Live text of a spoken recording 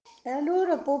E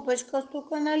allora poi pesca sto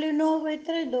canale 9 e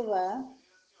 3 dov'è?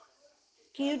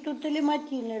 Che io tutte le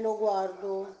mattine lo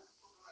guardo.